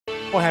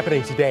Well,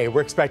 happening today, we're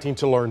expecting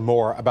to learn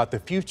more about the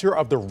future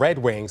of the Red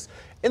Wings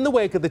in the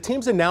wake of the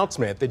team's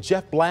announcement that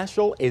Jeff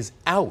Blashill is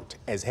out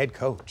as head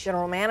coach.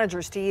 General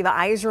Manager Steve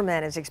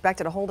Yzerman is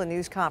expected to hold a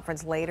news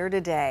conference later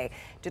today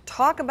to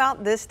talk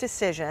about this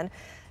decision.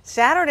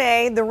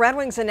 Saturday, the Red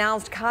Wings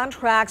announced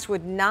contracts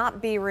would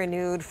not be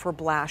renewed for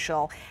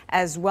Blashill,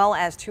 as well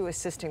as two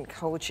assistant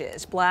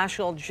coaches.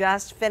 Blashill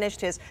just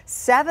finished his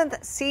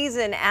 7th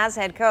season as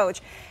head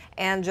coach,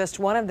 and just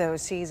one of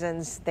those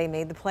seasons, they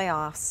made the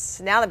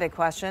playoffs. Now the big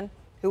question,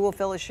 who will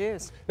fill his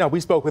shoes? Now, we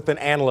spoke with an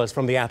analyst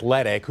from The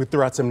Athletic who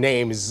threw out some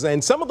names,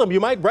 and some of them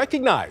you might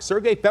recognize.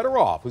 Sergei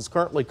Fedorov, who's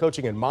currently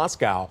coaching in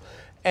Moscow,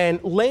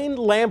 and Lane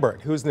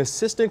Lambert, who's an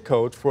assistant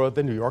coach for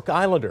the New York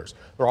Islanders.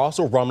 There are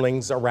also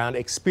rumblings around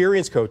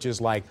experienced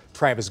coaches like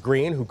Travis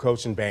Green, who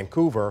coached in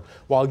Vancouver,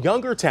 while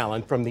younger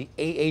talent from the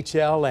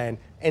AHL and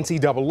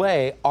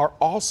NCAA are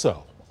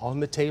also on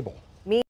the table.